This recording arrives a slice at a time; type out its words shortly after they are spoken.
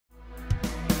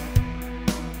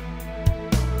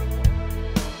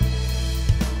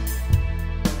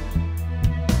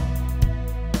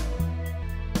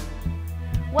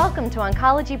Welcome to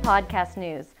Oncology Podcast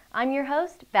News. I'm your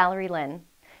host, Valerie Lynn.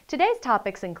 Today's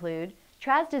topics include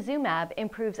Trastuzumab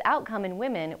improves outcome in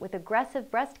women with aggressive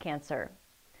breast cancer,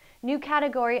 new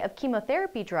category of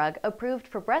chemotherapy drug approved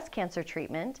for breast cancer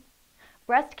treatment,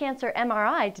 breast cancer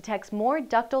MRI detects more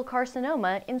ductal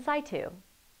carcinoma in situ.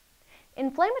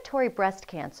 Inflammatory breast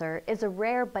cancer is a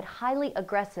rare but highly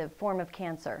aggressive form of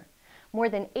cancer. More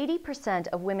than 80%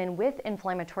 of women with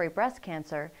inflammatory breast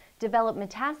cancer develop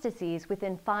metastases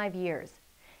within 5 years.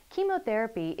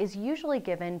 Chemotherapy is usually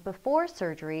given before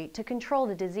surgery to control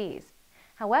the disease.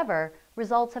 However,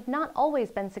 results have not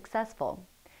always been successful.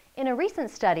 In a recent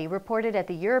study reported at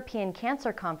the European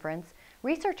Cancer Conference,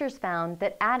 researchers found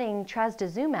that adding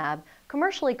Trastuzumab,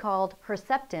 commercially called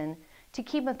Herceptin, to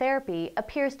chemotherapy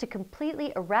appears to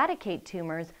completely eradicate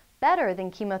tumors better than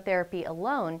chemotherapy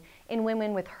alone in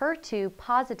women with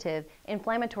HER2-positive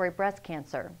inflammatory breast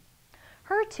cancer.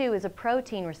 HER2 is a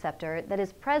protein receptor that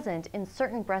is present in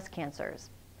certain breast cancers.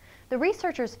 The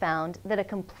researchers found that a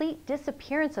complete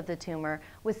disappearance of the tumor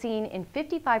was seen in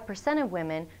 55% of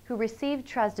women who received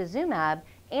Trastuzumab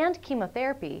and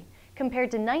chemotherapy, compared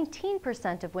to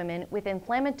 19% of women with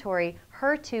inflammatory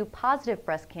HER2-positive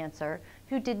breast cancer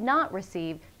who did not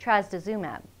receive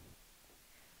Trastuzumab.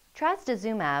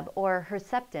 Trastuzumab, or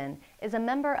Herceptin, is a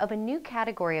member of a new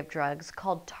category of drugs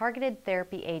called targeted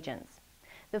therapy agents.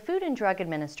 The Food and Drug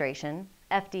Administration,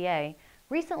 FDA,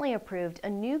 recently approved a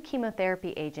new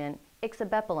chemotherapy agent,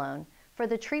 ixabepilone, for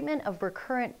the treatment of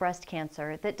recurrent breast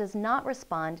cancer that does not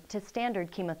respond to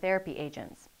standard chemotherapy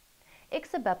agents.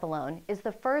 Ixabepilone is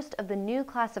the first of the new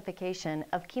classification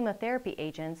of chemotherapy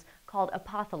agents called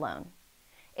apothelone.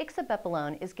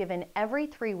 Ixabepilone is given every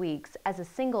 3 weeks as a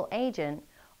single agent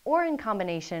or in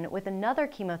combination with another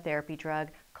chemotherapy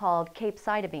drug called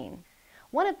capecitabine.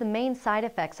 One of the main side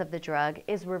effects of the drug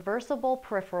is reversible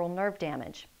peripheral nerve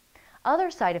damage. Other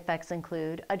side effects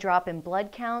include a drop in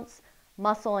blood counts,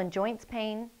 muscle and joints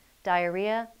pain,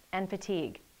 diarrhea, and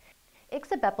fatigue.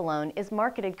 Ixabepilone is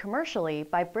marketed commercially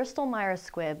by Bristol Myers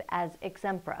Squibb as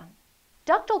Xempra.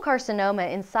 Ductal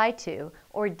carcinoma in situ,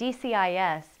 or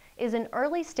DCIS, is an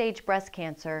early-stage breast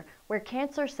cancer where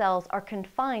cancer cells are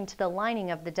confined to the lining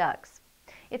of the ducts.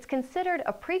 It's considered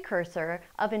a precursor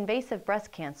of invasive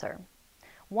breast cancer.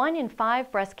 1 in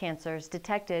 5 breast cancers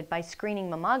detected by screening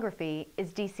mammography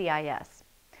is DCIS.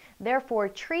 Therefore,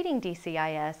 treating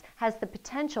DCIS has the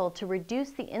potential to reduce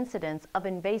the incidence of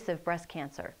invasive breast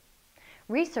cancer.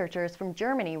 Researchers from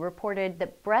Germany reported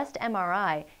that breast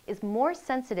MRI is more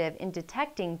sensitive in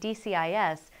detecting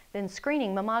DCIS than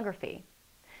screening mammography.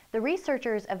 The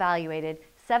researchers evaluated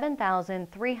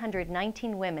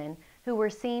 7,319 women who were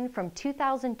seen from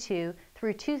 2002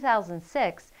 through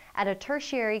 2006 at a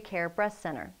tertiary care breast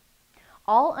center.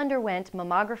 All underwent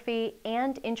mammography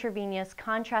and intravenous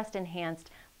contrast-enhanced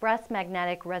breast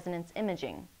magnetic resonance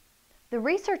imaging. The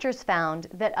researchers found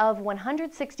that of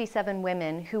 167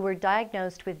 women who were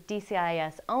diagnosed with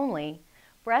DCIS only,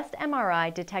 breast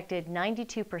MRI detected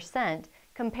 92%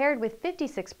 compared with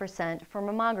 56% for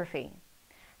mammography.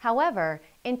 However,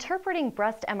 interpreting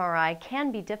breast MRI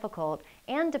can be difficult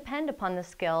and depend upon the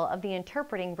skill of the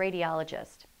interpreting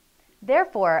radiologist.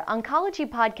 Therefore, Oncology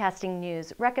Podcasting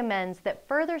News recommends that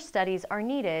further studies are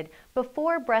needed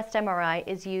before breast MRI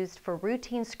is used for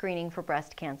routine screening for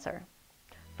breast cancer.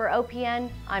 For OPN,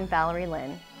 I'm Valerie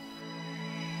Lynn.